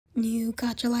New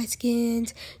Gacha Life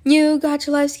skins, new Gacha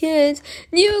Life skins,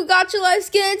 new Gacha Life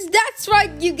skins. That's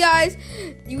right, you guys.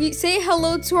 We say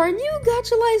hello to our new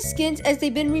Gacha Life skins as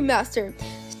they've been remastered.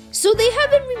 So they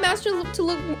have been remastered to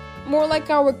look more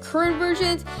like our current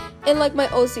versions and like my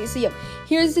OC. So yeah,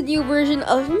 here's the new version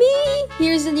of me.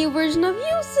 Here's the new version of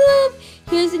Yusuf.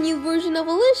 Here's the new version of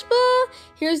Alishba.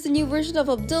 Here's the new version of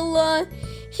Abdullah.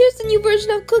 Here's the new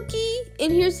version of Cookie.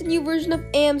 And here's the new version of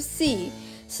AMC.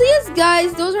 So yes,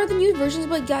 guys, those are the new versions,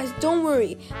 but guys, don't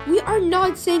worry. We are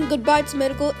not saying goodbye to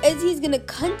Medical, as he's gonna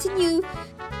continue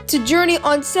to journey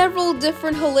on several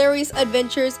different hilarious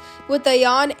adventures with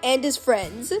Ayan and his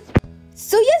friends.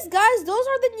 So yes, guys, those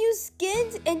are the new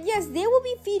skins, and yes, they will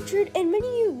be featured in many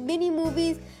new mini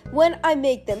movies when I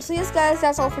make them. So yes, guys,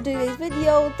 that's all for today's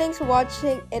video. Thanks for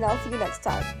watching, and I'll see you next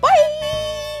time. Bye!